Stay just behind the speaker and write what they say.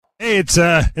Hey,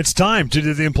 it's time to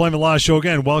do the Employment Law Show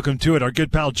again. Welcome to it. Our good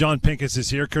pal John Pincus is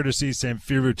here, courtesy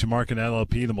Samfiru Tumarkin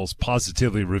LLP, the most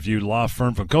positively reviewed law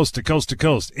firm from coast to coast to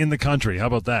coast in the country. How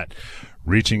about that?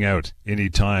 Reaching out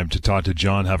anytime to talk to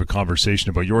John, have a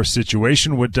conversation about your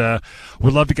situation. Would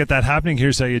love to get that happening.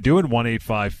 Here's how you do it.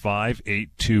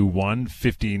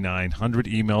 1-855-821-5900.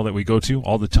 Email that we go to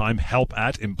all the time,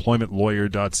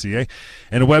 help@employmentlawyer.ca.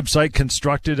 And a website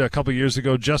constructed a couple years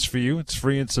ago just for you. It's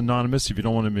free. It's anonymous. If you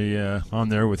don't want to be on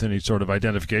there with any sort of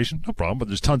identification, no problem. But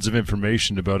there's tons of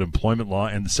information about employment law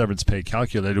and the severance pay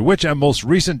calculator, which at most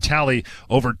recent tally,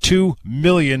 over 2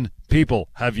 million people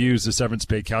have used the severance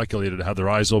pay calculator to have their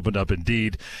eyes opened up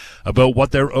indeed about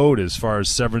what they're owed as far as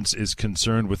severance is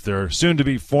concerned with their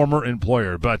soon-to-be former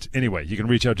employer. But anyway, you can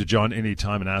reach out to John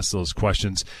anytime and ask those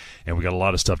questions, and we got a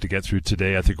lot of stuff to get through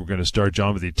today. I think we're going to start,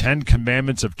 John, with the 10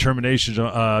 commandments of termination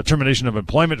of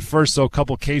employment. First, though, a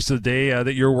couple cases of the day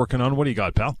that you're working on. What do you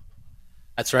got, pal?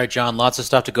 That's right, John. Lots of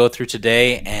stuff to go through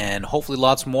today, and hopefully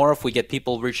lots more if we get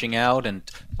people reaching out and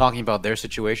talking about their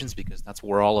situations, because that's what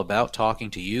we're all about,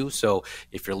 talking to you. So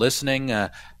if you're listening,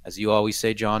 as you always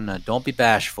say, John, don't be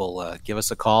bashful. Give us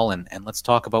a call, and let's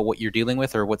talk about what you're dealing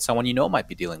with or what someone you know might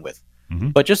be dealing with.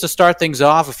 Mm-hmm. But just to start things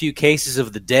off, a few cases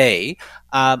of the day.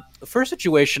 The first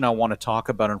situation I want to talk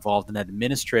about involved an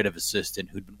administrative assistant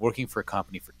who'd been working for a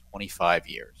company for 25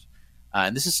 years.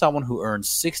 And this is someone who earns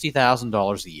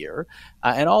 $60,000 a year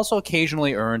and also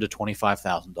occasionally earned a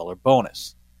 $25,000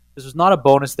 bonus. This was not a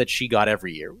bonus that she got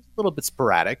every year. It was a little bit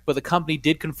sporadic, but the company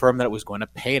did confirm that it was going to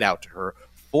pay it out to her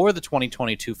for the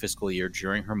 2022 fiscal year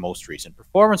during her most recent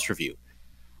performance review.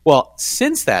 Well,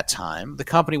 since that time, the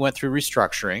company went through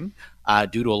restructuring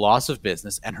due to a loss of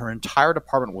business, and her entire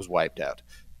department was wiped out.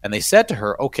 And they said to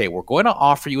her, okay, we're going to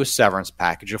offer you a severance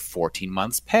package of 14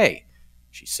 months' pay.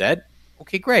 She said,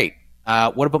 okay, great.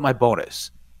 What about my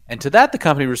bonus? And to that, the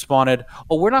company responded,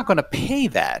 oh, we're not going to pay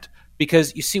that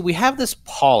because, you see, we have this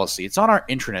policy. It's on our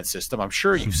intranet system. I'm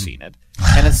sure you've seen it.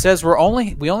 And it says we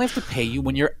only have to pay you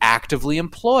when you're actively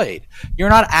employed. You're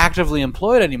not actively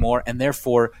employed anymore, and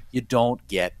therefore you don't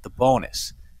get the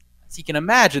bonus. As you can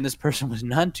imagine, this person was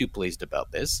none too pleased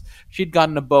about this. She'd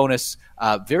gotten a bonus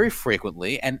very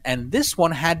frequently, and this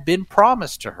one had been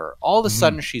promised to her. All of a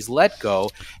sudden, she's let go,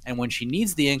 and when she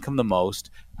needs the income the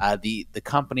most, the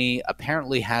company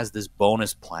apparently has this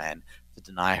bonus plan to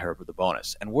deny her the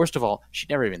bonus. And worst of all, she'd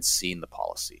never even seen the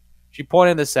policy. She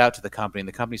pointed this out to the company, and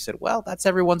the company said, well, that's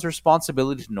everyone's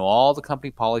responsibility to know all the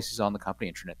company policies on the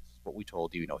company intranet. This is what we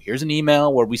told you. Here's an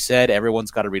email where we said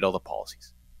everyone's got to read all the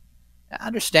policies.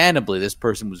 Understandably, this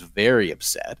person was very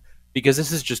upset because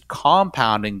this is just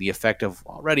compounding the effect of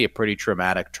already a pretty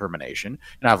traumatic termination.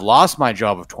 And I've lost my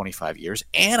job of 25 years,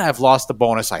 and I've lost the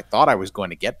bonus I thought I was going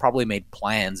to get, probably made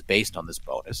plans based on this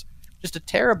bonus. Just a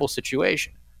terrible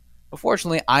situation. But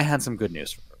fortunately, I had some good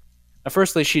news for her. Now,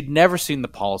 firstly, she'd never seen the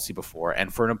policy before,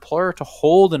 and for an employer to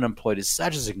hold an employee to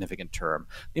such a significant term,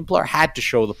 the employer had to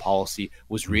show the policy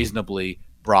was reasonably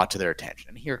brought to their attention.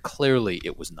 And here, clearly,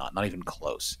 it was not even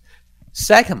close.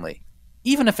 Secondly,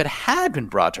 even if it had been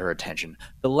brought to her attention,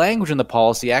 the language in the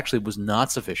policy actually was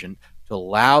not sufficient to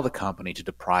allow the company to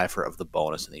deprive her of the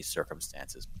bonus in these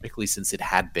circumstances, particularly since it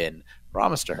had been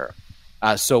promised to her.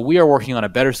 So we are working on a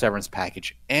better severance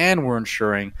package, and we're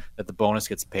ensuring that the bonus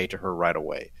gets paid to her right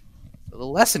away. So the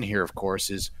lesson here, of course,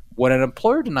 is when an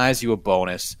employer denies you a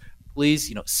bonus,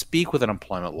 please, speak with an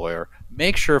employment lawyer.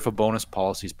 Make sure if a bonus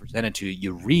policy is presented to you,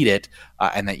 you read it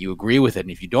and that you agree with it.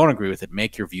 And if you don't agree with it,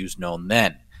 make your views known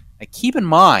then. Now, keep in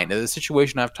mind that the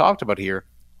situation I've talked about here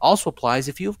also applies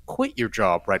if you've quit your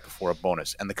job right before a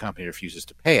bonus and the company refuses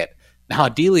to pay it. Now,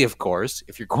 ideally, of course,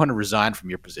 if you're going to resign from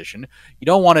your position, you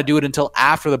don't want to do it until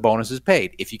after the bonus is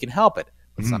paid, if you can help it.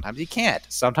 But sometimes you can't.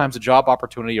 Sometimes a job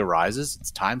opportunity arises.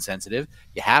 It's time sensitive.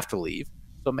 You have to leave.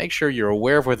 So make sure you're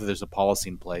aware of whether there's a policy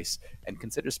in place and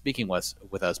consider speaking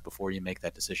with us before you make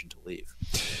that decision to leave.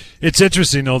 It's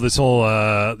interesting, though, this whole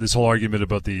argument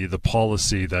about the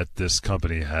policy that this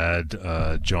company had,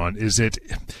 John. Is it,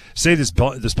 say this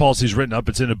policy is written up,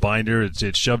 it's in a binder,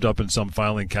 it's shoved up in some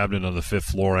filing cabinet on the 5th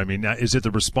floor. I mean, is it the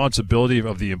responsibility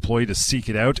of the employee to seek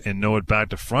it out and know it back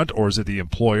to front, or is it the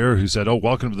employer who said, oh,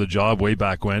 welcome to the job way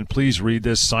back when, please read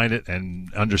this, sign it,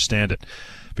 and understand it?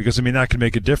 Because, that can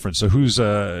make a difference. So whose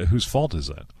fault is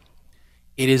that?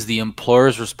 It is the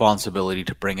employer's responsibility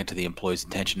to bring it to the employee's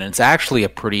attention, and it's actually a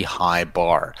pretty high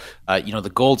bar.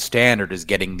 The gold standard is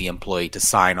getting the employee to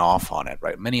sign off on it,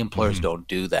 right? Many employers don't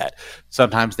do that.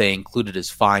 Sometimes they include it as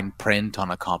fine print on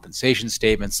a compensation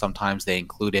statement. Sometimes they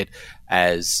include it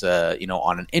as,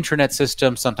 on an intranet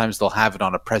system. Sometimes they'll have it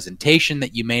on a presentation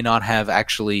that you may not have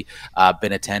actually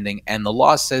been attending. And the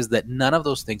law says that none of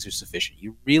those things are sufficient.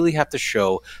 You really have to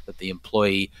show that the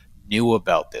employee knew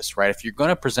about this, right? If you're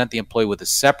going to present the employee with a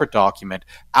separate document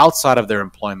outside of their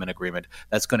employment agreement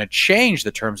that's going to change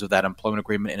the terms of that employment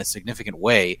agreement in a significant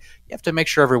way, you have to make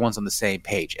sure everyone's on the same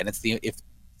page. And if it's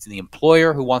the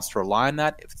employer who wants to rely on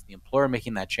that, if it's the employer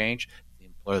making that change, it's the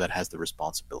employer that has the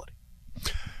responsibility.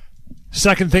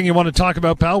 Second thing you want to talk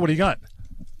about, pal, what do you got?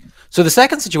 So the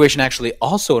second situation actually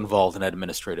also involved an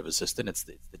administrative assistant. It's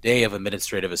the day of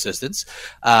administrative assistants.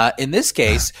 In this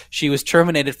case, she was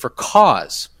terminated for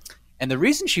cause. And the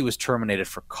reason she was terminated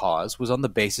for cause was on the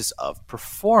basis of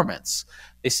performance.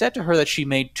 They said to her that she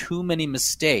made too many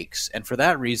mistakes, and for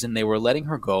that reason, they were letting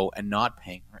her go and not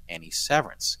paying her any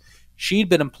severance. She'd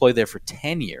been employed there for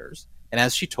 10 years, and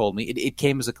as she told me, it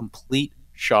came as a complete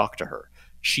shock to her.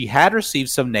 She had received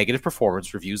some negative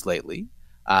performance reviews lately,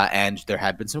 and there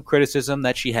had been some criticism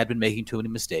that she had been making too many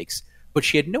mistakes, but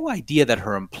she had no idea that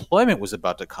her employment was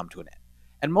about to come to an end.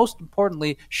 And most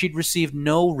importantly, she'd received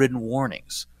no written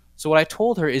warnings. So what I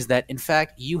told her is that, in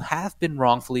fact, you have been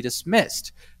wrongfully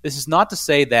dismissed. This is not to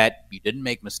say that you didn't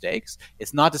make mistakes.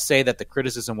 It's not to say that the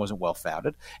criticism wasn't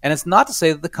well-founded. And it's not to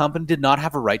say that the company did not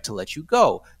have a right to let you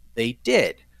go. They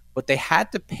did. But they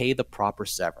had to pay the proper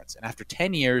severance. And after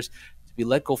 10 years, to be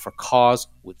let go for cause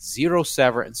with zero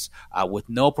severance, with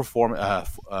no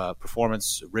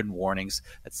performance written warnings,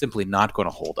 that's simply not going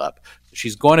to hold up. So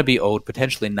she's going to be owed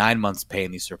potentially 9 months' pay in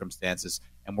these circumstances,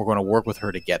 and we're going to work with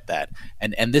her to get that.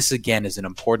 And this, again, is an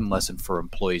important lesson for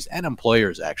employees and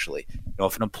employers, actually.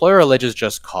 If an employer alleges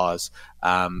just cause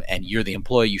and you're the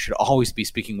employee, you should always be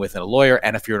speaking with a lawyer.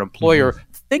 And if you're an employer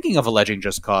thinking of alleging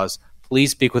just cause,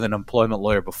 please speak with an employment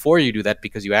lawyer before you do that,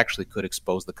 because you actually could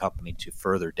expose the company to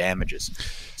further damages.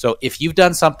 So if you've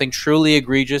done something truly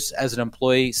egregious as an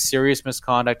employee, serious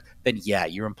misconduct, then yeah,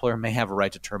 your employer may have a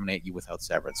right to terminate you without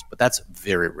severance. But that's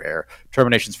very rare.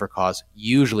 Terminations for cause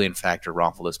usually, in fact, are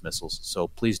wrongful dismissals. So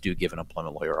please do give an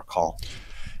employment lawyer a call.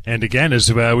 And again,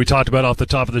 as we talked about off the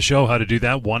top of the show, how to do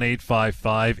that,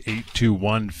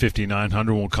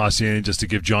 1-855-821-5900. Won't cost you anything just to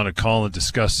give John a call and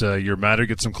discuss your matter,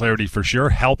 get some clarity for sure.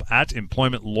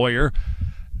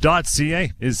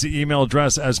 help@employmentlawyer.ca is the email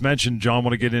address. As mentioned, John,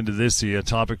 want to get into this, the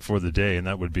topic for the day, and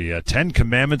that would be 10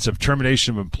 Commandments of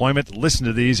Termination of Employment. Listen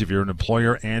to these if you're an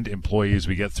employer and employee as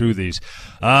we get through these.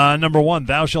 Number 1,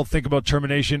 thou shalt think about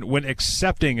termination when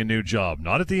accepting a new job.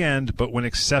 Not at the end, but when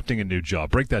accepting a new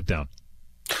job. Break that down.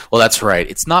 Well, that's right.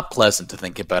 It's not pleasant to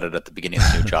think about it at the beginning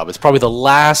of the new job. It's probably the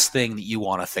last thing that you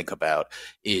want to think about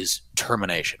is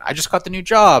termination. I just got the new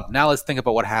job. Now let's think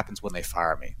about what happens when they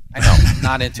fire me. I know,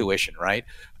 not intuition, right?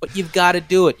 But you've got to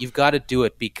do it. You've got to do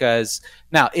it because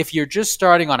now if you're just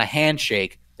starting on a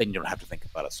handshake, then you don't have to think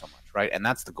about it so much, right? And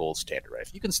that's the gold standard, right?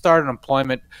 If you can start an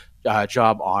employment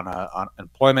job on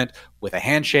employment with a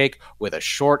handshake, with a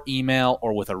short email,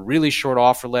 or with a really short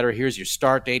offer letter, here's your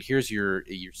start date, here's your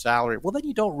salary, well, then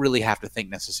you don't really have to think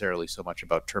necessarily so much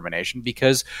about termination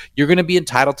because you're going to be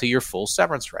entitled to your full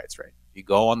severance rights, right? You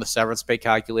go on the severance pay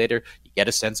calculator, you get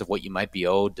a sense of what you might be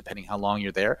owed depending how long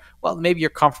you're there. Well, maybe you're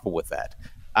comfortable with that.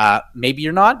 Maybe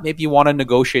you're not. Maybe you want to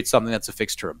negotiate something that's a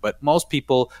fixed term. But most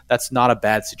people, that's not a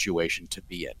bad situation to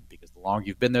be in because the longer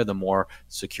you've been there, the more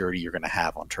security you're going to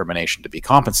have on termination to be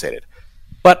compensated.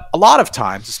 But a lot of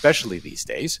times, especially these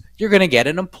days, you're going to get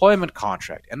an employment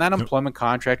contract. And that employment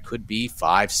contract could be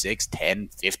 5, 6,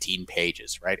 10, 15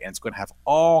 pages, right? And it's going to have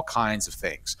all kinds of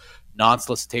things.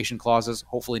 Non-solicitation clauses,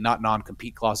 hopefully not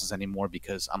non-compete clauses anymore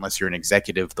because unless you're an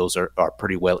executive, those are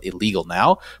pretty well illegal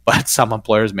now, but some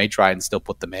employers may try and still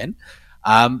put them in.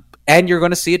 And you're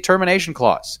going to see a termination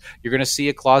clause. You're going to see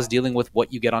a clause dealing with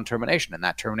what you get on termination, and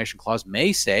that termination clause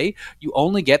may say you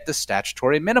only get the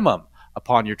statutory minimum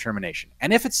upon your termination.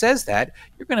 And if it says that,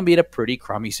 you're going to be in a pretty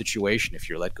crummy situation if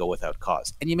you're let go without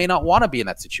cause. And you may not want to be in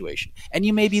that situation. And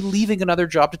you may be leaving another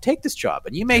job to take this job.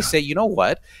 And you may say, you know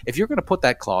what, if you're going to put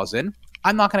that clause in,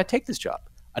 I'm not going to take this job.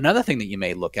 Another thing that you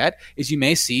may look at is you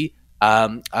may see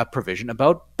a provision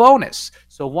about bonus.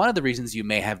 So one of the reasons you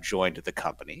may have joined the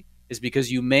company is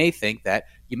because you may think that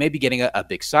you may be getting a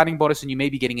big signing bonus and you may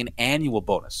be getting an annual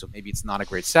bonus. So maybe it's not a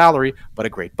great salary, but a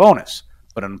great bonus.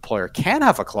 But an employer can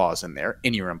have a clause in there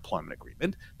in your employment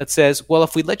agreement that says, well,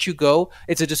 if we let you go,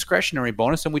 it's a discretionary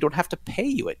bonus and we don't have to pay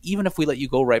you it, even if we let you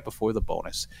go right before the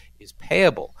bonus is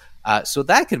payable. So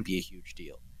that can be a huge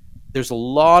deal. There's a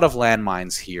lot of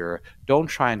landmines here. Don't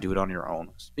try and do it on your own.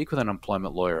 Speak with an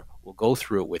employment lawyer. We'll go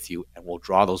through it with you and we'll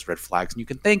draw those red flags. And you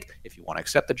can think if you want to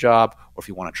accept the job or if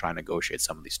you want to try and negotiate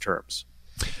some of these terms.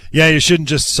 Yeah, you shouldn't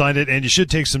just sign it, and you should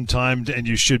take some time, and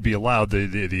you should be allowed.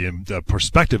 The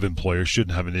prospective employer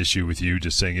shouldn't have an issue with you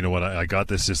just saying, you know what, I got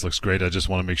this. This looks great. I just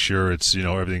want to make sure it's,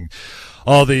 everything,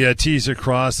 all the T's are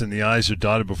crossed and the I's are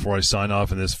dotted before I sign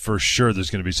off. And this, for sure, there's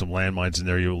going to be some landmines in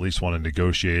there you at least want to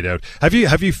negotiate out. Have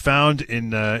you found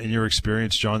in your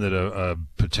experience, John, that a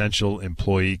potential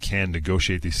employee can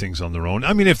negotiate these things on their own?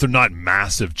 I mean, if they're not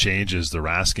massive changes they're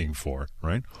asking for,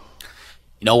 right?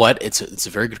 You know what? It's a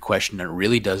very good question, and it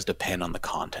really does depend on the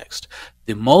context.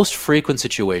 The most frequent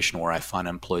situation where I find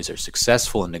employees are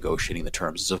successful in negotiating the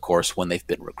terms is, of course, when they've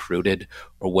been recruited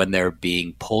or when they're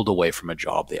being pulled away from a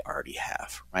job they already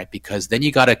have, right? Because then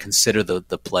you got to consider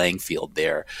the playing field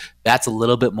there. That's a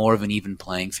little bit more of an even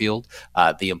playing field.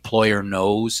 The employer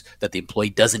knows that the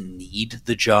employee doesn't need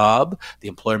the job. The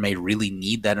employer may really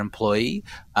need that employee.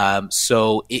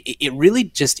 So it really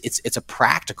just, it's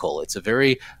a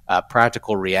very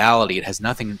practical reality. It has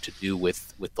nothing to do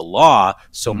with the law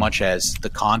so much as the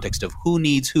context of who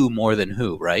needs who more than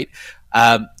who, right?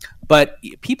 But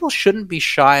people shouldn't be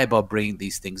shy about bringing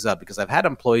these things up, because I've had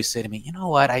employees say to me, you know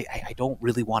what, I don't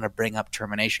really want to bring up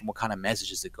termination. What kind of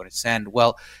message is it going to send?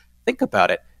 Well, think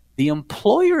about it. The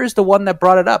employer is the one that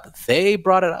brought it up. They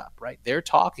brought it up, right? They're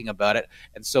talking about it.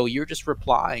 And so you're just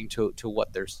replying to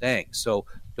what they're saying. So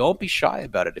don't be shy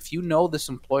about it. If you know this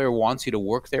employer wants you to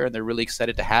work there and they're really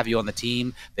excited to have you on the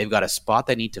team, they've got a spot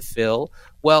they need to fill,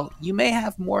 well, you may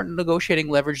have more negotiating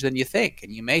leverage than you think.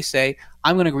 And you may say,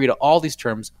 I'm going to agree to all these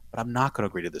terms, but I'm not going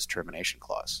to agree to this termination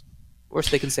clause. Worst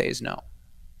they can say is no.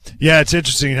 Yeah, it's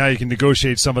interesting how you can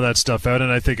negotiate some of that stuff out,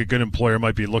 and I think a good employer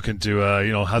might be looking to,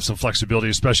 have some flexibility,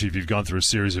 especially if you've gone through a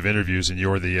series of interviews and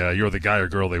you're the guy or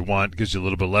girl they want. It gives you a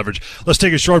little bit of leverage. Let's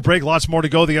take a short break. Lots more to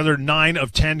go. The other 9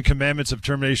 of 10 commandments of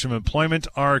termination of employment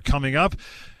are coming up.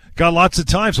 Got lots of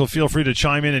time, so feel free to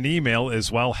chime in and email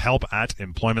as well.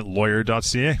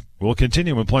 help@employmentlawyer.ca. We'll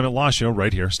continue Employment Law Show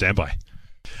right here. Stand by.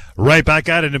 Right back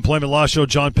at it, Employment Law Show.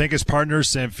 John Pincus, partner,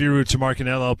 Samfiru Tamarkin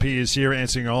LLP is here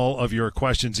answering all of your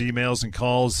questions, emails, and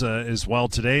calls as well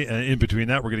today. In between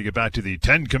that, we're going to get back to the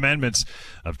 10 commandments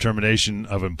of termination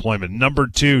of employment. Number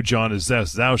 2, John, is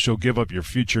this: thou shalt give up your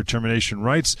future termination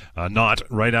rights, not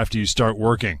right after you start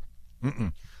working.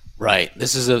 Right.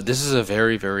 This is a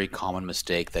very, very common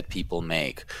mistake that people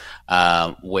make,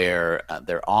 where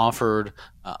they're offered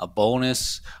a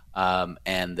bonus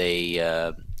and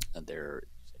they're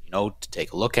to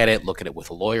take a look at it with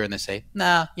a lawyer, and they say,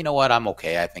 nah, you know what, I'm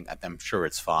okay. I'm sure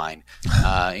it's fine.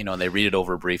 And they read it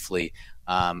over briefly,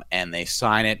 and they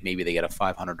sign it. Maybe they get a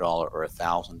 $500 or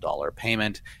 $1,000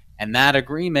 payment, and that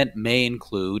agreement may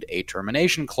include a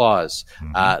termination clause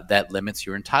that limits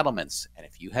your entitlements. And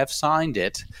if you have signed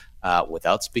it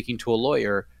without speaking to a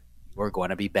lawyer, you are going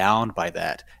to be bound by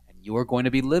that, and you are going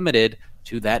to be limited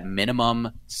to that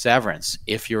minimum severance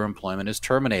if your employment is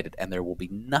terminated, and there will be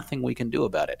nothing we can do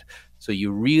about it. So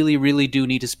you really, really do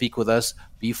need to speak with us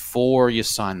before you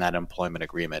sign that employment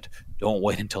agreement. Don't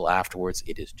wait until afterwards.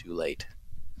 It is too late.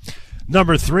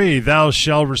 Number 3, thou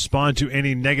shalt respond to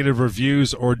any negative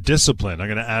reviews or discipline. I'm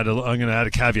going to add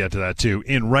a caveat to that too,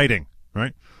 in writing,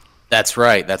 right? That's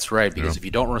right. Because if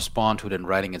you don't respond to it in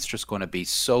writing, it's just going to be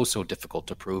so difficult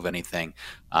to prove anything,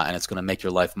 and it's going to make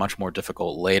your life much more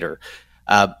difficult later.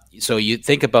 So you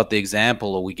think about the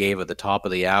example we gave at the top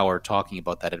of the hour talking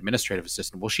about that administrative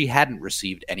assistant. Well, she hadn't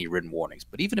received any written warnings.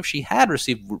 But even if she had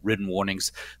received written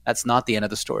warnings, that's not the end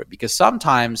of the story. Because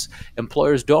sometimes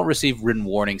employers don't receive written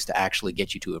warnings to actually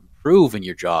get you to improve in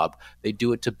your job. They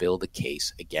do it to build a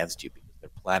case against you because they're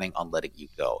planning on letting you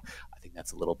go. I think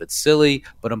that's a little bit silly,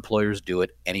 but employers do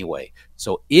it anyway.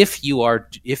 So if you are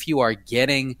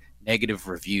getting negative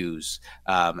reviews,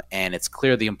 and it's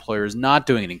clear the employer is not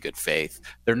doing it in good faith,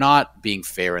 they're not being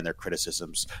fair in their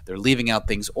criticisms, they're leaving out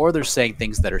things, or they're saying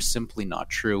things that are simply not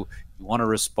true, you want to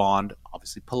respond,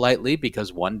 obviously politely,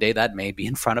 because one day that may be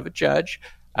in front of a judge.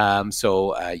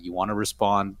 So you want to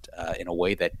respond in a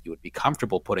way that you would be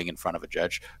comfortable putting in front of a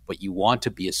judge, but you want to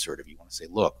be assertive. You want to say,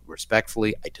 look,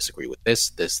 respectfully, I disagree with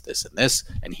this, and this,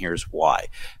 and here's why.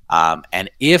 And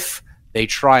if they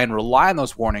try and rely on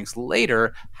those warnings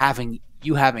later, having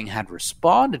had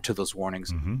responded to those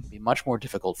warnings, it'll be much more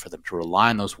difficult for them to rely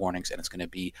on those warnings, and it's going to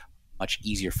be much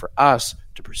easier for us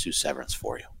to pursue severance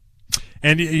for you.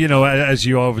 And, as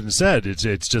you often said,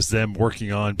 it's just them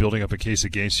working on building up a case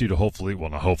against you to hopefully,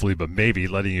 well, not hopefully, but maybe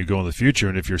letting you go in the future.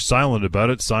 And if you're silent about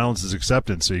it, silence is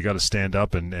acceptance. So you got to stand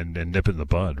up and nip it in the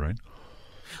bud, right?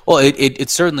 Well, it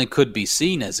certainly could be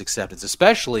seen as acceptance,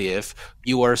 especially if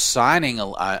you are signing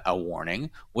a warning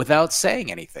without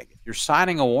saying anything. If you're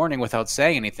signing a warning without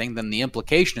saying anything, then the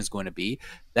implication is going to be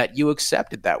that you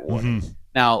accepted that warning. Mm-hmm.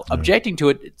 Now, objecting to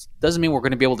it doesn't mean we're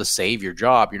going to be able to save your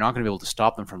job. You're not going to be able to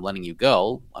stop them from letting you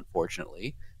go,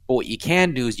 unfortunately. But what you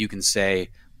can do is you can say,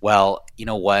 well, you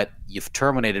know what? You've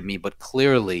terminated me, but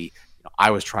clearly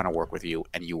I was trying to work with you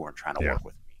and you weren't trying to work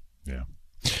with me. Yeah.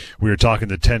 We were talking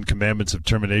the 10 commandments of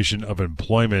termination of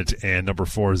employment, and number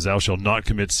 4 is thou shalt not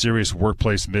commit serious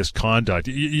workplace misconduct.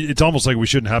 It's almost like we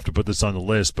shouldn't have to put this on the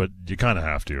list, but you kind of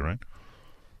have to, right?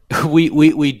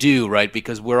 We do, right?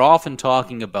 Because we're often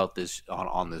talking about this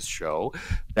on this show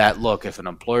that, look, if an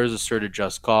employer's asserted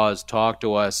just cause, talk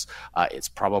to us. It's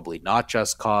probably not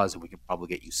just cause, and we can probably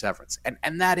get you severance.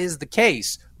 And that is the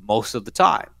case most of the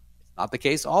time. Not the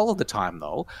case all of the time,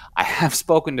 though. I have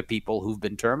spoken to people who've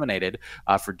been terminated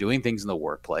for doing things in the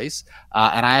workplace,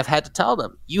 and I have had to tell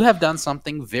them, you have done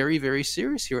something very, very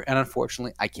serious here, and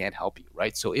unfortunately, I can't help you,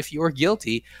 right? So if you're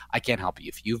guilty, I can't help you.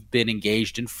 If you've been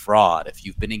engaged in fraud, if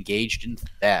you've been engaged in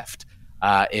theft,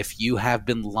 if you have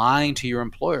been lying to your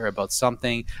employer about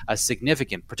something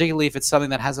significant, particularly if it's something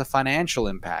that has a financial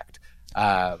impact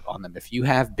on them, if you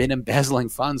have been embezzling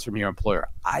funds from your employer,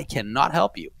 I cannot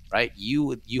help you. Right,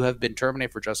 you have been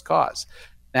terminated for just cause.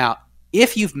 Now,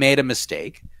 if you've made a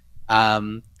mistake,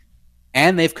 and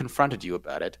they've confronted you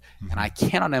about it, and I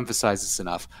cannot emphasize this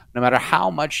enough, no matter how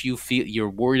much you feel you're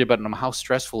worried about it, no matter how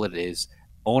stressful it is,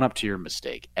 own up to your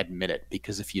mistake, admit it.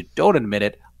 Because if you don't admit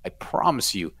it, I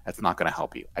promise you that's not going to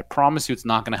help you. I promise you it's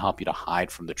not going to help you to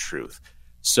hide from the truth.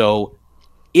 So,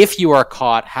 if you are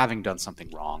caught having done something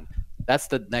wrong, that's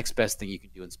the next best thing you can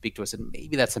do, and speak to us, and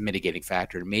maybe that's a mitigating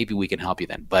factor, and maybe we can help you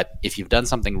then. But if you've done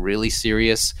something really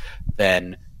serious,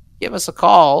 then give us a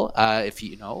call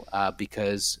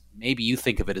because maybe you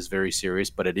think of it as very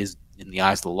serious, but it is, in the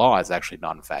eyes of the law, it's actually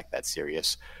not in fact that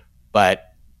serious.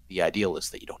 But the ideal is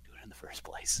that you don't do it in the first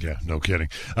place. Yeah, no kidding.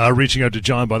 Reaching out to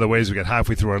John, by the way, as we get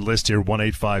halfway through our list here,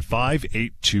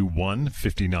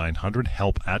 1-855-821-5900,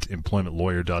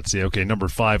 help@employmentlawyer.ca. Okay, number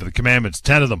 5 of the commandments,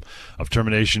 10 of them, of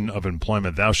termination of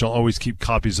employment. Thou shalt always keep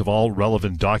copies of all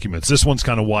relevant documents. This one's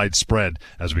kind of widespread,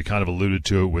 as we kind of alluded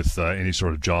to it with any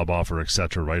sort of job offer,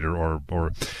 etc., right?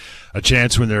 Or a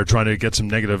chance when they're trying to get some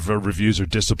negative reviews or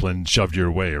discipline shoved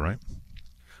your way, right?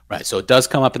 Right, so it does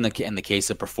come up in the case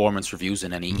of performance reviews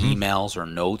and any emails or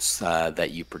notes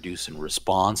that you produce in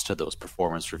response to those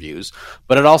performance reviews,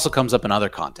 but it also comes up in other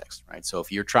contexts, right? So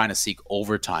if you're trying to seek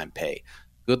overtime pay,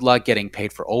 good luck getting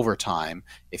paid for overtime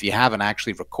if you haven't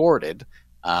actually recorded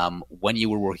when you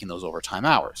were working those overtime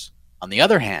hours. On the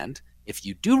other hand, if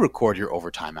you do record your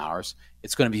overtime hours,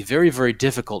 it's going to be very, very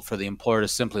difficult for the employer to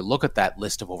simply look at that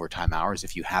list of overtime hours.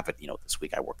 If you have it, this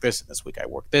week I work this and this week I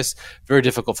work this, very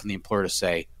difficult for the employer to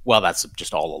say, well, that's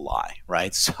just all a lie,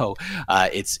 right? So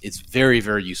it's very,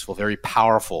 very useful, very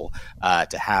powerful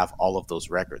to have all of those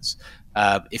records.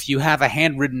 If you have a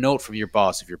handwritten note from your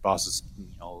boss, if your boss is,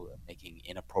 making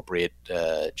inappropriate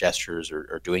gestures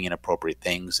or doing inappropriate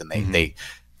things, and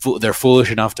they're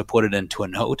foolish enough to put it into a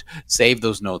note, save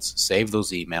those notes, save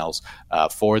those emails,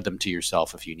 forward them to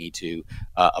yourself if you need to.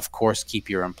 Of course, keep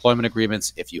your employment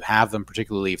agreements if you have them,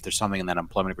 particularly if there's something in that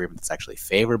employment agreement that's actually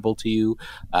favorable to you,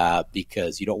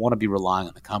 because you don't want to be relying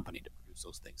on the company to produce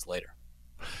those things later.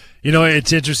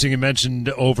 It's interesting you mentioned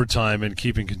overtime and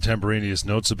keeping contemporaneous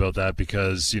notes about that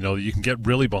because, you can get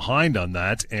really behind on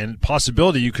that, and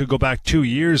possibility you could go back 2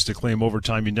 years to claim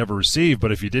overtime you never received.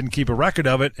 But if you didn't keep a record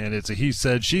of it and it's a he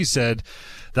said, she said,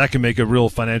 that can make a real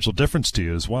financial difference to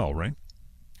you as well, right?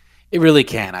 It really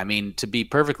can. I mean, to be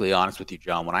perfectly honest with you,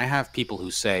 John, when I have people who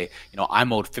say,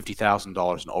 I'm owed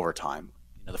 $50,000 in overtime,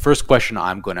 the first question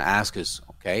I'm going to ask is,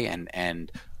 okay,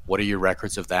 and what are your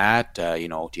records of that?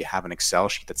 Do you have an Excel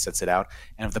sheet that sets it out?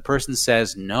 And if the person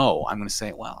says no, I'm going to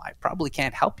say, well, I probably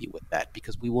can't help you with that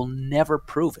because we will never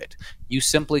prove it. You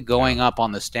simply going up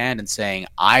on the stand and saying,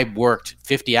 I worked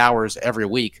 50 hours every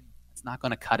week, it's not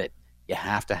going to cut it. You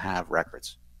have to have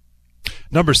records.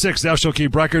 Number 6, thou shalt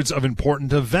keep records of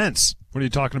important events. What are you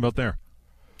talking about there?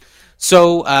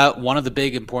 So one of the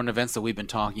big important events that we've been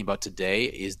talking about today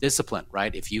is discipline,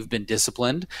 right? If you've been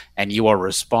disciplined and you are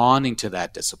responding to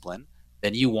that discipline,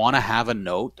 then you want to have a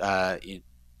note, you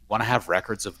want to have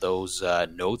records of those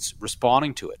notes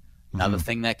responding to it. Another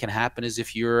thing that can happen is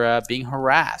if you're being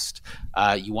harassed,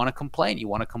 you want to complain. You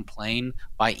want to complain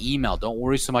by email. Don't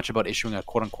worry so much about issuing a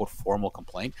quote-unquote formal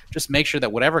complaint. Just make sure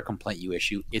that whatever complaint you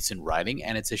issue, it's in writing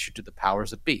and it's issued to the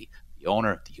powers that be, the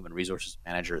owner, the human resources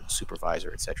manager, the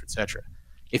supervisor, et cetera, et cetera.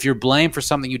 If you're blamed for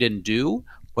something you didn't do,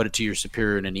 put it to your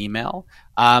superior in an email.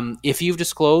 If you've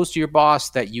disclosed to your boss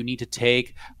that you need to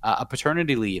take a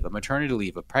paternity leave, a maternity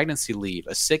leave, a pregnancy leave,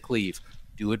 a sick leave,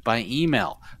 do it by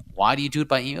email. Why do you do it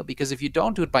by email? Because if you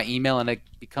don't do it by email and it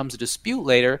becomes a dispute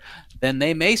later, then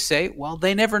they may say, well,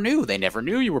 they never knew. They never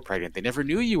knew you were pregnant. They never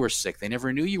knew you were sick. They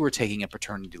never knew you were taking a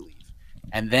paternity leave.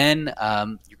 And then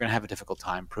you're going to have a difficult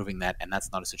time proving that, and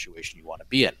that's not a situation you want to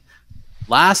be in.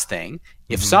 Last thing,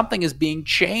 if something is being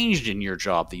changed in your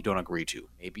job that you don't agree to,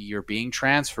 maybe you're being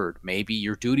transferred, maybe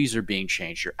your duties are being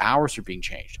changed, your hours are being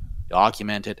changed,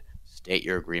 document it, state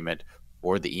your agreement,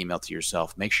 forward the email to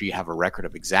yourself. Make sure you have a record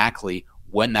of exactly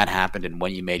when that happened and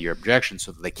when you made your objection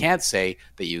so that they can't say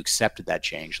that you accepted that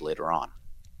change later on.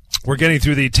 We're getting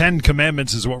through the 10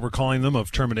 commandments is what we're calling them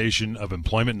of termination of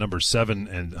employment. Number 7,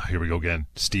 and here we go again.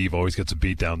 Steve always gets a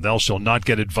beat down. Thou shalt not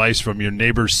get advice from your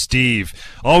neighbor Steve.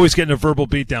 Always getting a verbal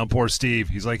beat down, poor Steve.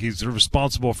 He's like he's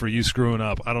responsible for you screwing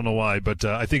up. I don't know why, but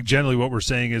I think generally what we're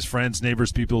saying is friends,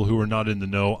 neighbors, people who are not in the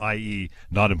know, i.e.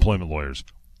 not employment lawyers.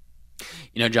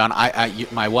 You know, John,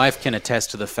 my wife can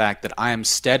attest to the fact that I am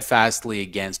steadfastly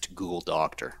against Google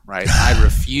Doctor, right? I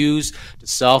refuse to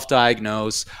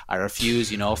self-diagnose. I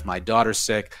refuse, if my daughter's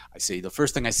sick, the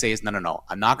first thing I say is, no,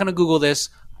 I'm not going to Google this.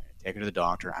 I'm going to take her to the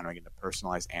doctor. I'm going to get a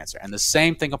personalized answer. And the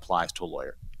same thing applies to a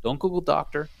lawyer. Don't Google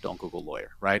doctor, don't Google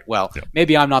lawyer, right? Well,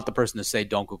 maybe I'm not the person to say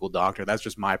don't Google doctor. That's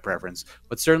just my preference.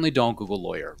 But certainly don't Google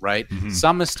lawyer, right?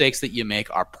 Some mistakes that you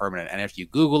make are permanent. And if you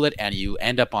Google it and you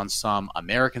end up on some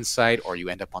American site or you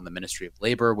end up on the Ministry of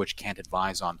Labor, which can't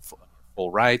advise on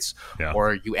full rights,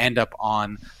 or you end up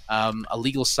on a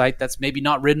legal site that's maybe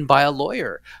not written by a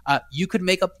lawyer, you could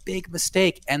make a big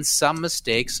mistake. And some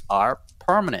mistakes are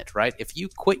permanent, right? If you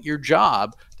quit your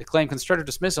job to claim constructive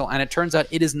dismissal and it turns out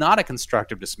it is not a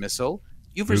constructive dismissal,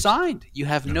 you've resigned. You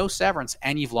have no severance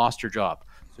and you've lost your job.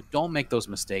 So don't make those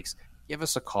mistakes. Give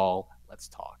us a call. Let's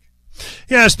talk.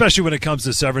 Yeah, especially when it comes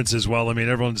to severance as well. I mean,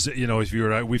 everyone's, if you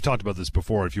were, we've talked about this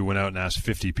before. If you went out and asked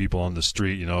 50 people on the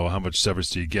street, how much severance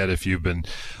do you get if you've been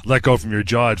let go from your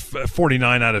job?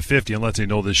 49 out of 50, unless they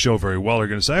know this show very well, are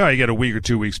going to say, oh, you get a week or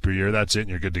 2 weeks per year. That's it, and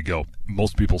you're good to go.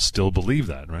 Most people still believe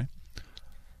that, right?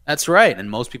 That's right. And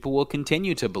most people will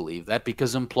continue to believe that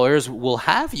because employers will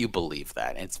have you believe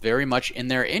that. It's very much in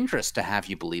their interest to have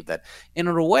you believe that. And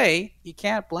in a way, you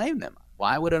can't blame them.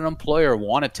 Why would an employer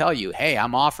want to tell you, hey,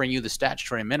 I'm offering you the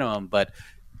statutory minimum, but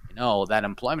that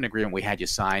employment agreement we had you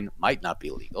sign might not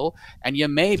be legal, and you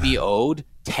may be owed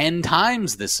 10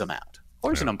 times this amount. Of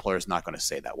course, an employer is not going to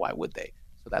say that. Why would they?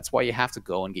 So that's why you have to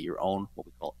go and get your own, what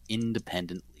we call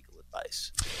independent legal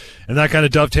advice. And that kind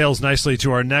of dovetails nicely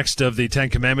to our next of the 10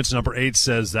 commandments. Number 8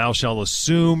 says, thou shalt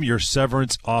assume your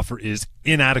severance offer is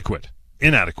inadequate.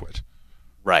 Inadequate.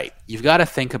 Right. You've got to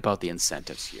think about the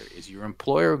incentives here. Is your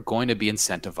employer going to be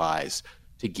incentivized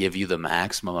to give you the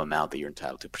maximum amount that you're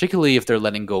entitled to, particularly if they're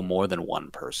letting go more than one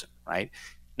person, right?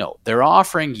 No, they're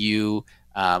offering you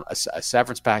a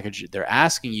severance package. They're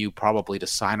asking you probably to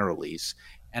sign a release.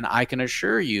 And I can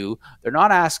assure you, they're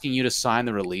not asking you to sign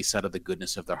the release out of the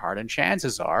goodness of their heart. And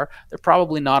chances are, they're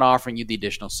probably not offering you the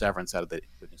additional severance out of the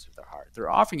goodness of their heart.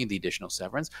 They're offering you the additional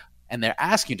severance, and they're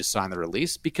asking you to sign the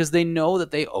release because they know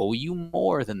that they owe you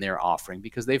more than they're offering,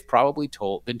 because they've probably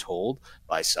been told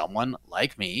by someone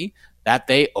like me that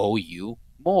they owe you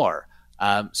more.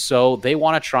 So they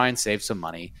want to try and save some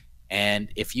money. And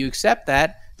if you accept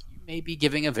that, may be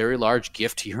giving a very large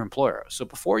gift to your employer. So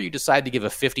before you decide to give a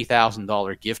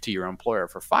 $50,000 gift to your employer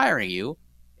for firing you,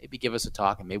 maybe give us a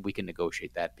talk and maybe we can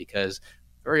negotiate that, because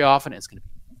very often it's going to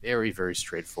be very, very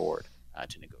straightforward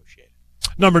to negotiate.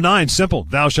 Number 9, simple.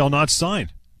 Thou shalt not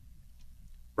sign.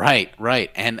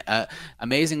 Right. And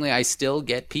amazingly, I still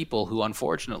get people who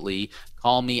unfortunately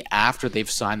call me after they've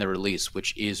signed the release,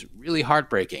 which is really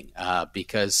heartbreaking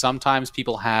because sometimes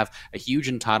people have a huge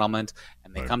entitlement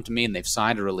and they come to me and they've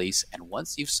signed a release. And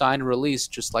once you've signed a release,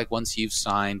 just like once you've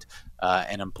signed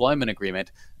an employment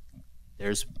agreement,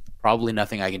 there's probably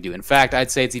nothing I can do. In fact,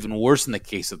 I'd say it's even worse in the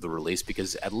case of the release,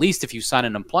 because at least if you sign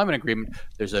an employment agreement,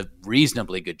 there's a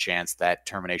reasonably good chance that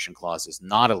termination clause is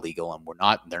not illegal and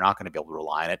they're not going to be able to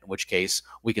rely on it, in which case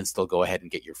we can still go ahead and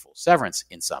get your full severance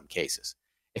in some cases.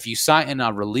 If you sign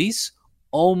a release,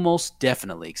 almost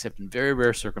definitely, except in very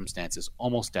rare circumstances,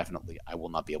 almost definitely I will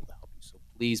not be able to help you. So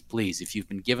please, please, if you've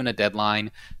been given a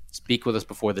deadline, speak with us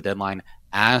before the deadline,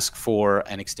 ask for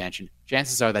an extension.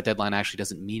 Chances are that deadline actually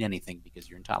doesn't mean anything because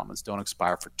your entitlements don't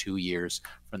expire for 2 years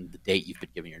from the date you've been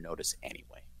given your notice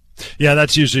anyway. Yeah,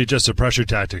 that's usually just a pressure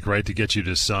tactic, right, to get you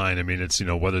to sign. I mean, it's,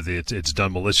 whether it's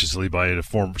done maliciously by a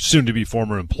soon-to-be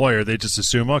former employer, they just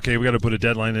assume, okay, we got to put a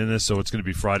deadline in this, so it's going to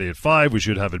be Friday at 5, we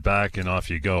should have it back, and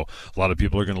off you go. A lot of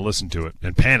people are going to listen to it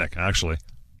and panic, actually.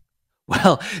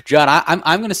 Well, John,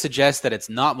 I'm going to suggest that it's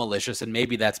not malicious, and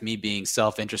maybe that's me being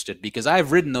self-interested because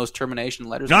I've written those termination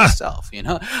letters myself.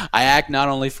 I act not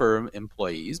only for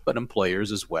employees but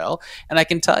employers as well, and I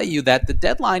can tell you that the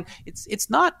deadline it's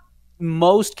not.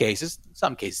 Most cases,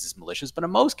 some cases it's malicious, but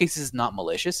in most cases it's not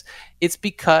malicious. It's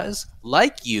because,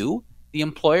 like you, the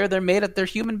employer, they're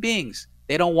human beings.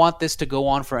 They don't want this to go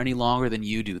on for any longer than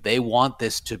you do. They want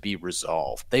this to be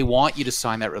resolved. They want you to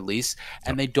sign that release,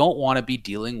 and they don't want to be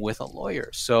dealing with a lawyer.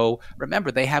 So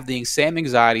remember, they have the same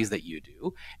anxieties that you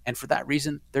do, and for that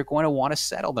reason, they're going to want to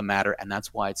settle the matter, and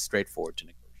that's why it's straightforward to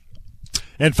negotiate.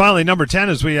 And finally, number 10,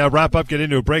 as we wrap up, get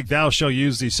into a break, thou shall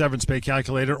use the severance pay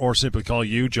calculator or simply call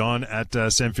you, John, at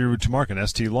San Fierro to Mark and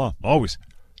ST Law. Always.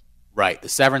 Right. The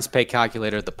severance pay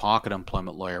calculator, the Pocket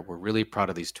Employment Lawyer, we're really proud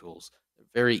of these tools. They're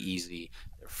very easy.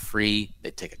 They're free. They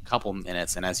take a couple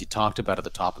minutes. And as you talked about at the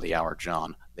top of the hour,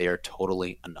 John, they are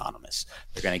totally anonymous.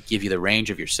 They're going to give you the range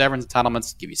of your severance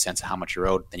entitlements, give you a sense of how much you're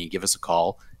owed. Then you give us a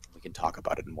call, and we can talk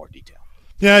about it in more detail.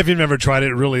 Yeah, if you've never tried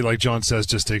it, really, like John says,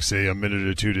 just takes a minute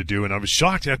or two to do. And I was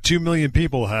shocked that 2 million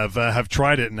people have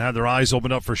tried it and had their eyes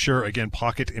opened up for sure. Again,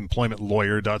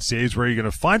 pocketemploymentlawyer.ca is where you're going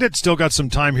to find it. Still got some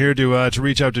time here to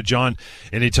reach out to John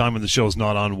anytime when the show's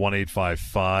not on,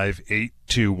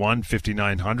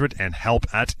 1-855-821-5900 and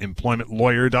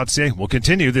help@employmentlawyer.ca. We'll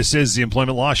continue. This is the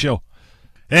Employment Law Show.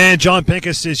 And John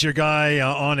Pincus is your guy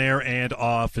on air and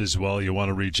off as well. You want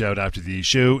to reach out after the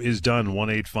show is done,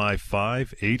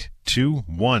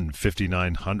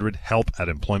 1-855-821-5900,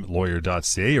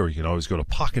 help@employmentlawyer.ca, or you can always go to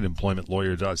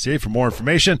pocketemploymentlawyer.ca for more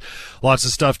information. Lots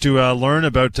of stuff to learn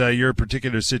about your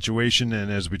particular situation, and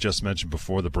as we just mentioned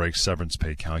before the break, severance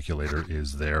pay calculator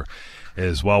is there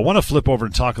as well. I want to flip over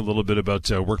and talk a little bit about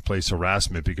workplace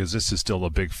harassment because this is still a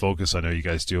big focus I know you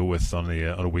guys deal with on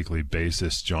a weekly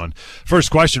basis, John. First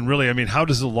question, really, I mean, how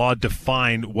does the law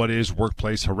define what is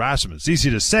workplace harassment? It's easy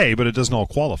to say, but it doesn't all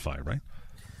qualify, right?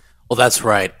 Well, that's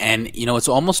right. And, it's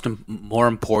almost more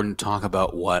important to talk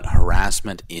about what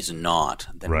harassment is not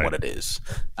than what it is.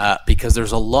 Because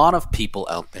there's a lot of people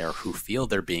out there who feel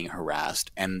they're being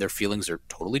harassed and their feelings are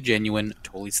totally genuine,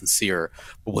 totally sincere.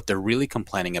 But what they're really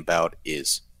complaining about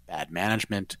is bad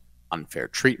management, unfair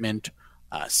treatment,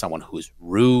 someone who's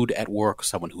rude at work,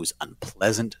 someone who's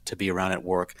unpleasant to be around at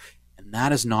work. And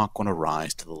that is not going to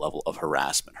rise to the level of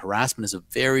harassment. Harassment is a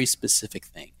very specific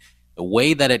thing. The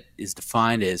way that it is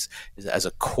defined is as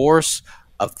a course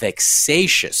of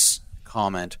vexatious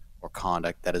comment or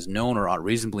conduct that is known or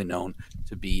unreasonably known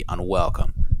to be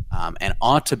unwelcome and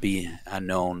ought to be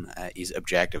known is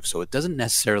objective. So it doesn't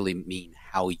necessarily mean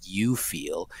how you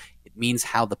feel. It means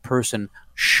how the person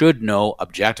should know,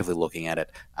 objectively looking at it,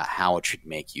 how it should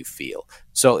make you feel.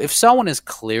 So if someone is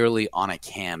clearly on a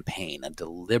campaign, a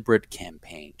deliberate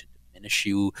campaign to diminish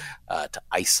you, to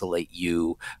isolate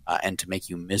you, and to make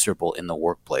you miserable in the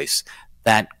workplace,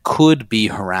 that could be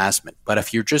harassment. But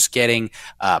if you're just getting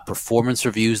performance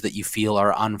reviews that you feel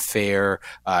are unfair,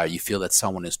 you feel that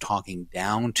someone is talking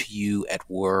down to you at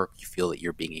work, you feel that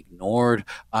you're being ignored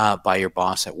by your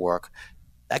boss at work,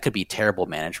 that could be terrible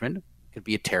management. It could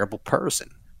be a terrible person,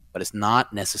 but it's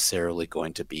not necessarily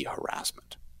going to be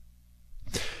harassment.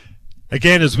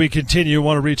 Again, as we continue,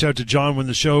 want to reach out to John when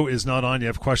the show is not on. You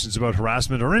have questions about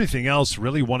harassment or anything else,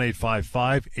 really,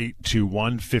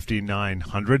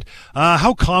 1-855-821-5900.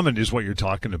 How common is what you're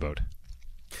talking about?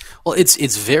 Well,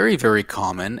 it's very, very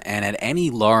common, and at any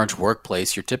large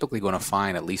workplace, you're typically going to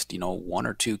find at least, one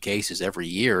or two cases every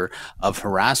year of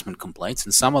harassment complaints,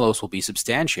 and some of those will be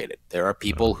substantiated. There are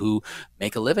people who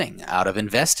make a living out of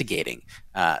investigating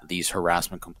these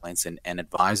harassment complaints and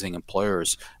advising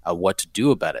employers what to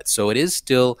do about it. So it is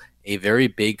still a very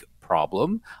big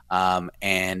problem,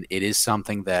 and it is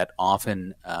something that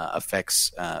often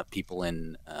affects people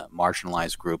in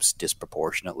marginalized groups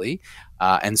disproportionately.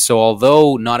 And so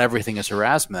although not everything is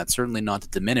harassment, that's certainly not to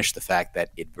diminish the fact that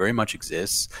it very much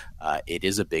exists. It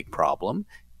is a big problem,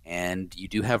 and you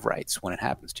do have rights when it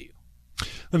happens to you.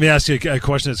 Let me ask you a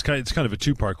question. It's kind of a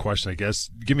two-part question, I guess.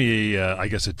 Give me a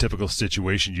typical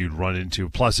situation you'd run into.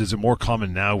 Plus, is it more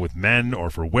common now with men or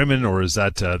for women, or is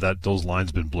that those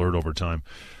lines been blurred over time?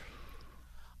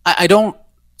 I don't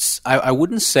I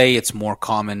wouldn't say it's more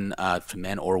common to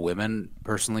men or women.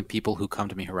 Personally, people who come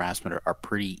to me harassment are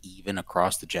pretty even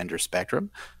across the gender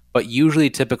spectrum. But usually,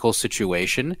 a typical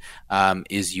situation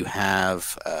is you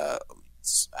have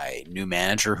a new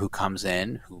manager who comes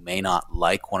in who may not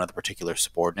like one of the particular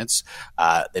subordinates.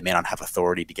 They may not have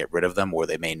authority to get rid of them, or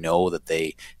they may know that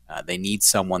they need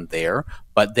someone there.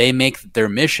 But they make their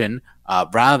mission,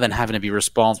 rather than having to be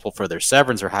responsible for their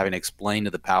severance or having to explain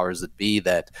to the powers that be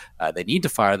that they need to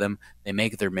fire them, they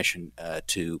make their mission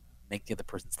to make the other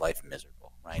person's life miserable.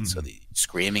 Right, so the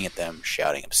screaming at them,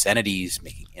 shouting obscenities,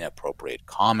 making inappropriate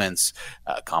comments,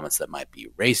 comments that might be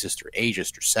racist or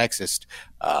ageist or sexist,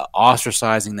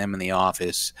 ostracizing them in the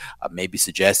office, maybe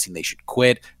suggesting they should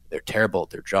quit. They're terrible at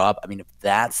their job. I mean, if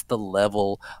that's the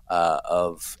level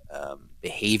of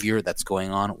behavior that's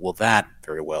going on, well, that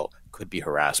very well could be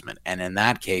harassment. And in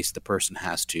that case, the person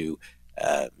has to,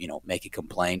 make a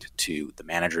complaint to the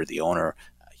manager, the owner,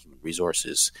 human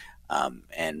resources,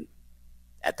 and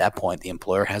at that point, the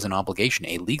employer has an obligation,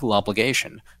 a legal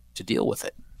obligation, to deal with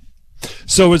it.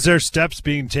 So is there steps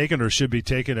being taken or should be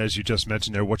taken, as you just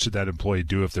mentioned there? What should that employee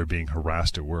do if they're being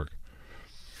harassed at work?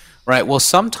 Right. Well,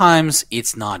 sometimes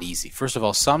it's not easy. First of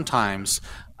all, sometimes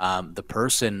the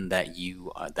person that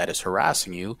is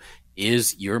harassing you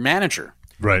is your manager.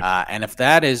 Right. And if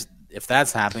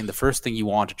that's happening, the first thing you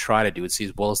want to try to do is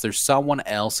see, well, is there someone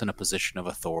else in a position of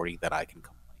authority that I can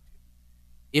complain to?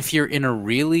 If you're in a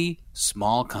really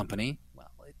small company,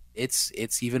 well,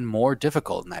 it's even more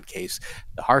difficult in that case.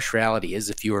 The harsh reality is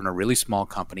if you're in a really small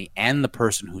company and the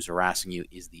person who's harassing you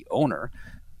is the owner,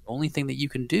 the only thing that you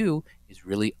can do is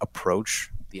really approach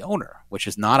the owner, which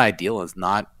is not ideal, is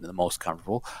not the most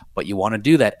comfortable, but you want to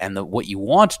do that. And what you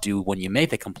want to do when you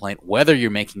make the complaint, whether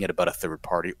you're making it about a third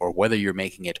party or whether you're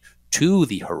making it to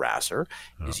the harasser,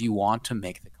 is you want to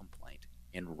make the complaint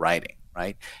in writing.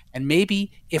 Right. And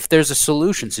maybe if there's a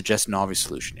solution, suggest an obvious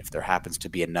solution. If there happens to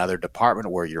be another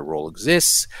department where your role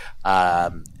exists,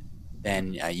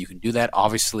 then you can do that.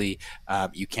 Obviously,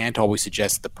 you can't always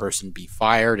suggest the person be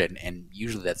fired, and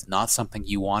usually that's not something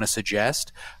you want to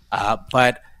suggest.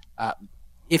 But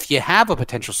if you have a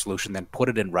potential solution, then put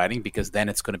it in writing, because then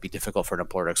it's going to be difficult for an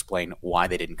employer to explain why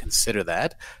they didn't consider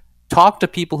that. Talk to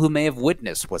people who may have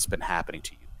witnessed what's been happening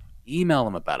to you. Email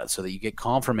them about it so that you get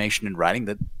confirmation in writing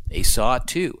that they saw it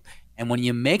too. And when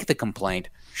you make the complaint,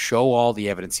 show all the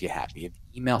evidence you have. You have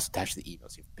emails attached to the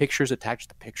emails. You have pictures attached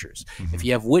to the pictures. Mm-hmm. If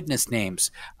you have witness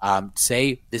names,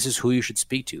 say this is who you should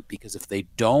speak to, because if they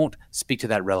don't speak to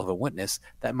that relevant witness,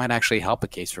 that might actually help a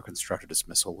case for constructive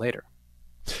dismissal later.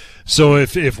 So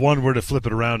if one were to flip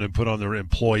it around and put on their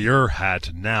employer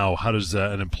hat now, how does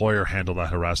an employer handle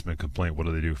that harassment complaint? What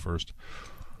do they do first?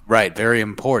 Right, very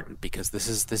important, because this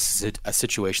is a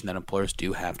situation that employers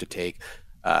do have to take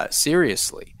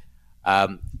seriously.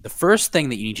 The first thing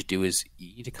that you need to do is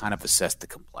you need to kind of assess the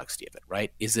complexity of it,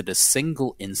 right? Is it a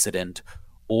single incident,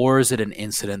 or is it an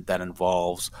incident that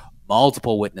involves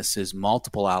multiple witnesses,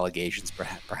 multiple allegations,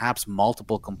 perhaps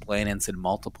multiple complainants and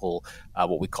multiple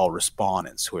what we call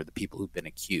respondents, who are the people who've been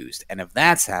accused? And if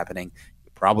that's happening,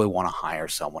 probably want to hire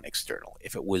someone external.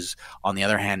 If it was, on the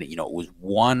other hand, it was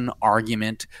one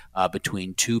argument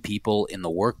between two people in the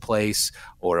workplace,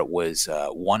 or it was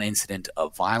one incident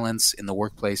of violence in the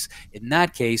workplace, in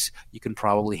that case, you can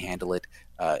probably handle it,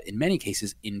 in many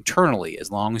cases, internally,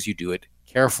 as long as you do it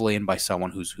carefully and by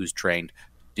someone who's trained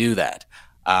to do that.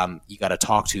 You got to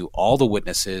talk to all the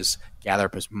witnesses, gather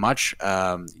up as much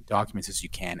documents as you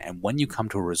can, and when you come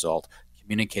to a result,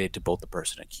 communicate it to both the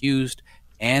person accused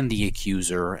and the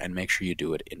accuser, and make sure you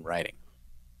do it in writing.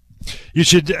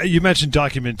 You mentioned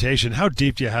documentation. How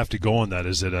deep do you have to go on that?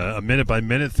 Is it a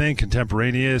minute-by-minute thing,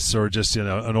 contemporaneous, or just an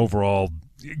overall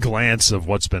glance of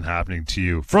what's been happening to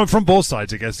you? From both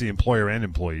sides, I guess, the employer and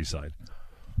employee side.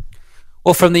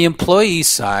 Well, from the employee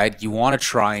side, you want to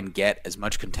try and get as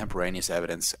much contemporaneous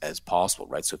evidence as possible,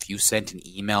 right? So if you sent an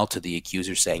email to the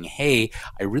accuser saying, hey,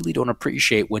 I really don't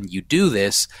appreciate when you do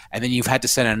this, and then you've had to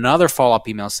send another follow-up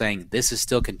email saying this is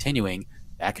still continuing,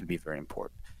 that can be very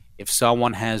important. If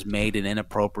someone has made an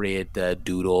inappropriate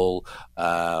doodle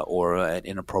or an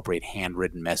inappropriate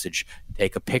handwritten message,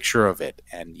 take a picture of it,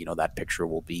 and that picture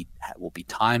will be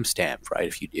time-stamped, right?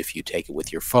 If you take it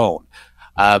with your phone.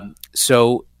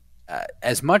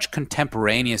 As much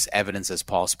contemporaneous evidence as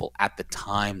possible at the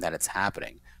time that it's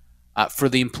happening. For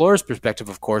the employer's perspective,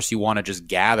 of course, you want to just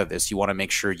gather this. You want to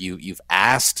make sure you've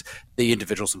asked the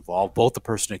individuals involved, both the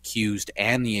person accused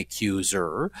and the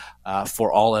accuser,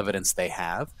 for all evidence they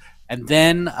have. And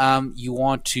then you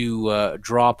want to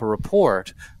draw up a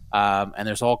report, and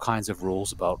there's all kinds of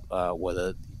rules about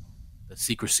whether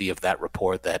secrecy of that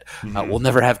report that we'll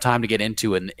never have time to get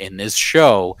into in this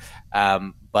show.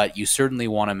 But you certainly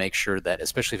want to make sure that,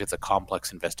 especially if it's a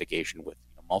complex investigation with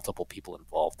multiple people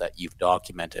involved, that you've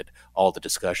documented all the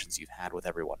discussions you've had with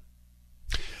everyone.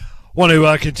 Want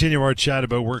to continue our chat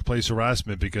about workplace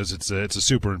harassment because it's a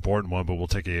super important one, but we'll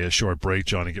take a short break,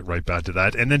 John, and get right back to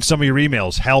that. And then some of your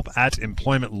emails.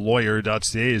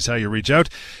 help@employmentlawyer.ca is how you reach out.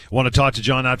 Want to talk to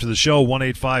John after the show,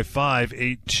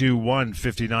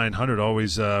 1-855-821-5900.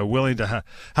 Always willing to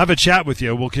have a chat with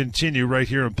you. We'll continue right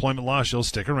here, Employment Law Show.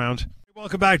 Stick around.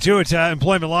 Welcome back to it.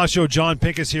 Employment Law Show. John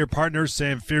Pincus here, partners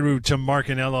Samfiru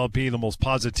Tamarkin LLP, the most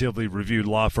positively reviewed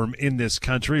law firm in this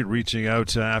country, reaching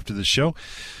out after the show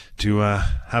to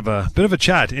have a bit of a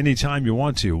chat anytime you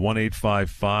want to.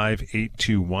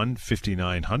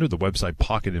 1-855-821-5900. The website,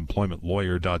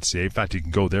 pocketemploymentlawyer.ca. In fact, you can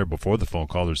go there before the phone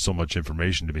call. There's so much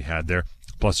information to be had there.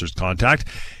 Plus, there's contact.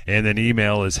 And then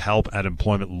email is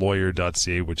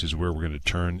help@employmentlawyer.ca, which is where we're going to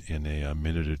turn in a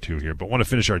minute or two here. But I want to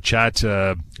finish our chat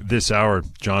this hour,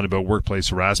 John, about workplace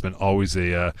harassment. Always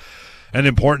an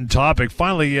important topic.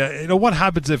 Finally, what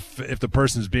happens if the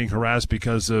person is being harassed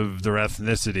because of their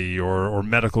ethnicity or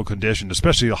medical condition,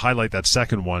 especially to highlight that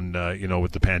second one,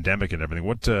 with the pandemic and everything.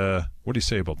 What do you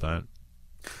say about that?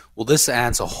 Well, this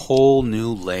adds a whole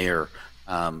new layer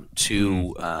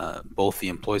to both the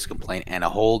employee's complaint and a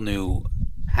whole new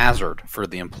hazard for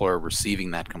the employer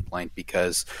receiving that complaint,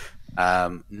 because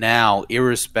now,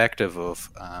 irrespective of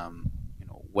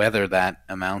whether that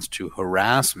amounts to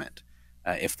harassment,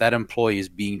 if that employee is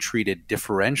being treated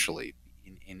differentially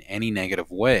in any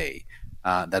negative way,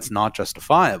 that's not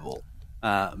justifiable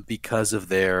because of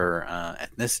their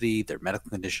ethnicity, their medical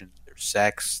condition, their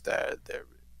sex, their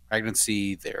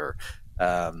pregnancy, their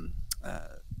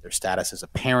status as a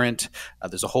parent.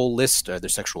 There's a whole list, their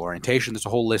sexual orientation. There's a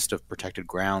whole list of protected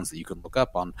grounds that you can look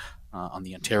up on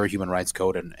the Ontario Human Rights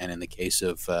Code, and in the case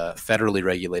of federally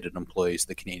regulated employees,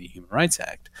 the Canadian Human Rights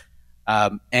Act.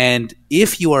 And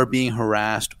if you are being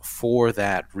harassed for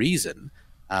that reason,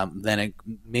 then it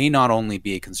may not only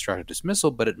be a constructive dismissal,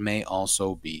 but it may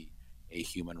also be a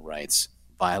human rights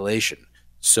violation.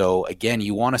 So again,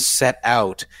 you want to set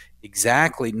out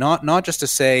exactly, not just to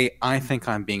say, I think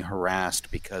I'm being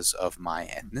harassed because of my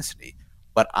ethnicity,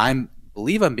 but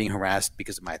believe I'm being harassed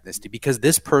because of my ethnicity, because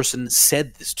this person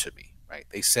said this to me, right?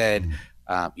 They said,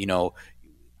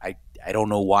 I don't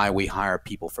know why we hire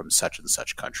people from such and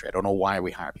such country. I don't know why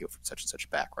we hire people from such and such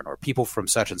background, or people from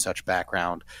such and such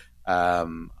background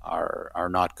are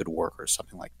not good workers,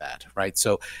 something like that, right?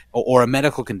 So, or a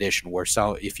medical condition where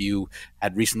if you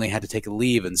had recently had to take a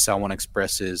leave and someone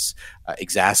expresses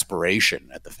exasperation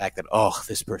at the fact that,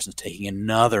 this person's taking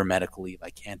another medical leave,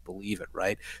 I can't believe it,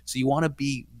 right? So you want to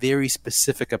be very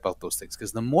specific about those things,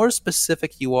 because the more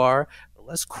specific you are,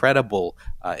 less credible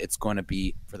it's going to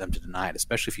be for them to deny it,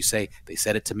 especially if you say they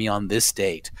said it to me on this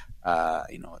date,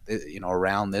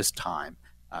 around this time.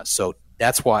 So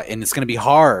that's why, and it's going to be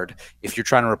hard if you're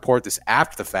trying to report this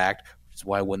after the fact, which is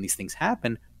why when these things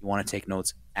happen, you want to take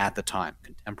notes at the time.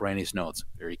 Contemporaneous notes,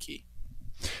 very key.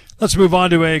 Let's move on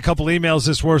to a couple emails.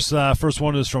 This first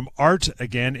one is from Art.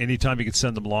 Again, anytime you can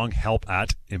send them along,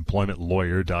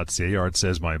 help@employmentlawyer.ca. Art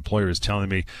says, my employer is telling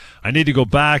me I need to go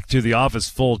back to the office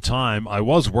full time. I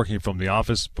was working from the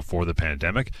office before the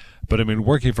pandemic, but I've been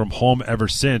working from home ever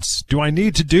since. Do I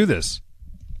need to do this?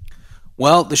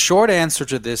 Well, the short answer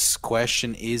to this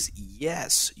question is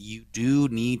yes, you do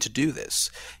need to do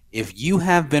this. If you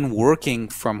have been working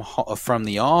from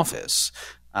the office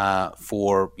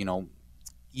for,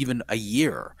 even a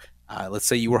year. Let's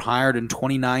say you were hired in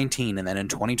 2019, and then in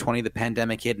 2020 the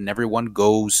pandemic hit, and everyone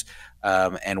goes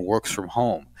and works from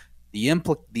home. The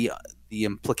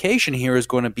implication here is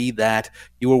going to be that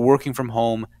you were working from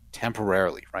home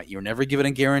temporarily, right? You're never given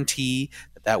a guarantee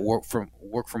that work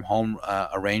from home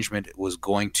arrangement was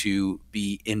going to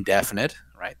be indefinite,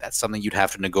 right? That's something you'd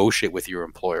have to negotiate with your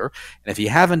employer. And if you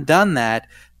haven't done that,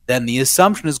 then the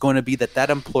assumption is going to be that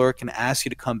employer can ask you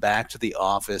to come back to the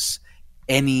office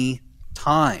any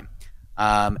time.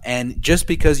 And just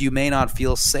because you may not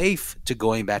feel safe to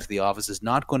going back to the office is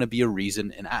not going to be a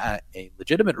reason, a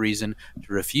legitimate reason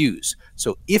to refuse.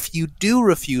 So if you do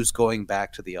refuse going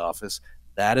back to the office,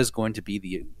 that is going to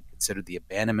be considered the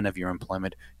abandonment of your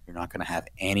employment. You're not going to have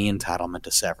any entitlement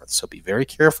to severance. So be very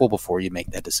careful before you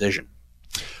make that decision.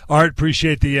 Art,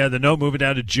 appreciate the note. Moving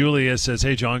down to Julia, says,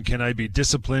 hey, John, can I be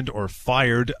disciplined or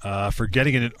fired for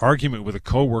getting in an argument with a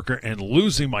coworker and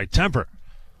losing my temper?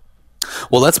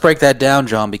 Well, let's break that down,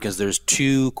 John, because there's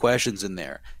two questions in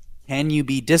there. Can you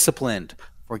be disciplined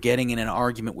for getting in an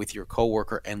argument with your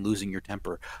coworker and losing your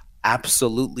temper?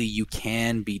 absolutely you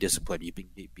can be disciplined. You can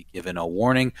be given a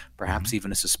warning, perhaps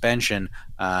even a suspension,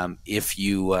 if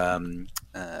you've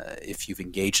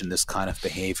engaged in this kind of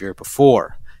behavior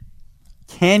before.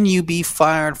 Can you be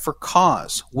fired for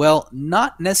cause? Well,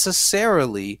 not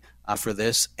necessarily for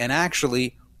this, and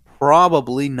actually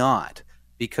probably not,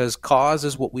 because cause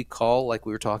is what we call, like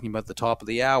we were talking about at the top of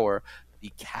the hour,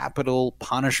 the capital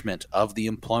punishment of the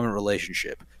employment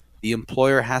relationship. The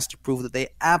employer has to prove that they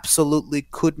absolutely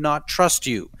could not trust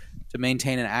you to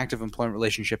maintain an active employment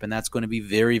relationship, and that's going to be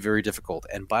very, very difficult.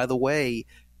 And by the way,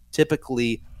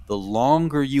 typically, the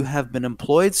longer you have been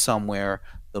employed somewhere,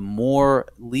 the more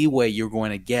leeway you're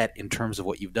going to get in terms of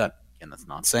what you've done. And that's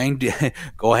not saying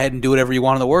go ahead and do whatever you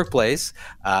want in the workplace,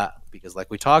 because like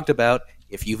we talked about,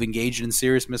 if you've engaged in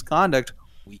serious misconduct,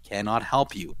 we cannot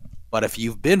help you. But if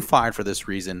you've been fired for this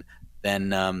reason, then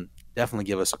definitely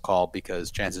give us a call,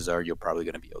 because chances are you're probably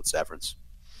going to be owed severance.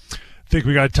 I think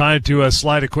we got time to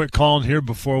slide a quick call in here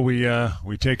before we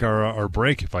take our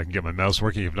break. If I can get my mouse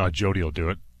working. If not, Jody will do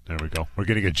it. There we go. We're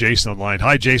going to get Jason online.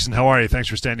 Hi, Jason. How are you? Thanks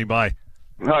for standing by.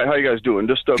 Hi, how you guys doing?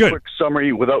 Just a quick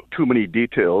summary without too many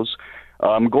details.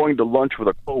 I'm going to lunch with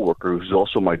a coworker who's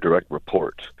also my direct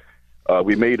report.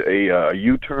 We made a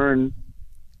U-turn,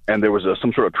 and there was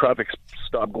some sort of traffic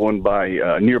stop going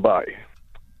by nearby.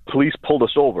 Police pulled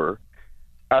us over,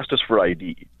 asked us for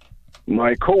ID.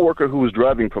 My coworker who was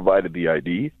driving provided the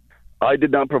ID. I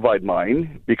did not provide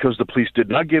mine because the police did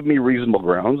not give me reasonable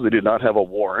grounds. They did not have a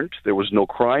warrant. There was no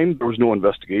crime. There was no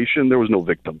investigation. There was no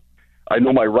victim. I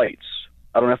know my rights.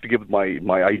 I don't have to give my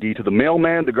ID to the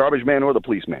mailman, the garbage man, or the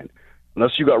policeman.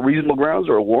 Unless you got reasonable grounds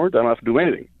or a warrant, I don't have to do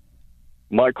anything.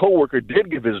 My coworker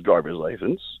did give his driver's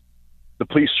license. The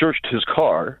police searched his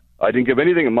car. I didn't give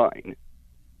anything of mine.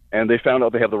 And they found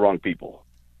out they have the wrong people.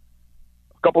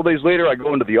 A couple of days later, I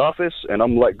go into the office, and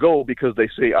I'm let go because they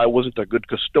say I wasn't a good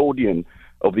custodian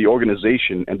of the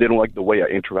organization, and they don't like the way I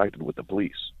interacted with the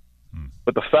police.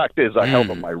 But the fact is, I held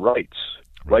on my rights.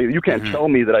 Right? You can't tell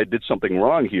me that I did something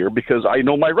wrong here because I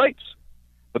know my rights.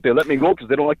 But they let me go because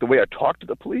they don't like the way I talk to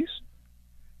the police.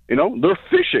 You know, they're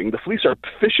fishing. The police are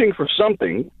fishing for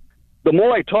something. The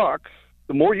more I talk,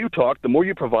 the more you talk, the more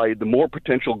you provide, the more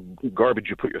potential garbage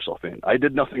you put yourself in. I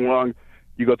did nothing wrong.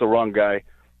 You got the wrong guy.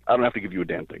 I don't have to give you a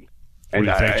damn thing. And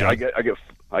I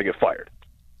get fired.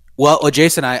 Well,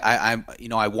 Jason, I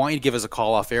want you to give us a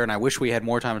call off air, and I wish we had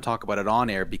more time to talk about it on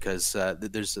air, because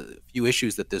there's a few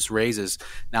issues that this raises.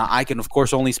 Now, I can, of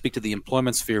course, only speak to the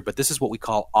employment sphere, but this is what we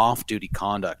call off-duty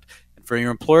conduct. And for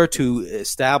your employer to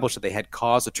establish that they had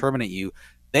cause to terminate you,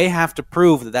 they have to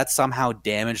prove that somehow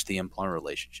damaged the employment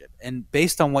relationship. And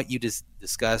based on what you just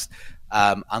discussed,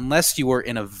 unless you were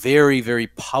in a very, very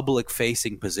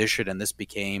public-facing position and this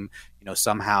became,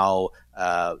 somehow,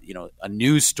 a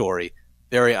news story,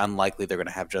 very unlikely they're going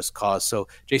to have just cause. So,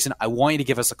 Jason, I want you to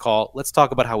give us a call. Let's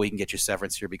talk about how we can get you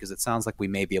severance here, because it sounds like we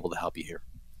may be able to help you here.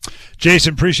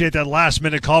 Jason, appreciate that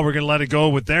last-minute call. We're going to let it go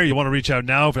with there. You want to reach out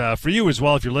now for you as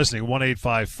well if you're listening.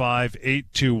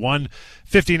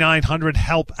 1-855-821-5900,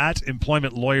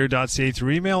 help@employmentlawyer.ca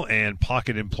through email, and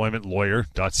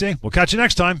pocketemploymentlawyer.ca. We'll catch you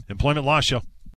next time. Employment Law Show.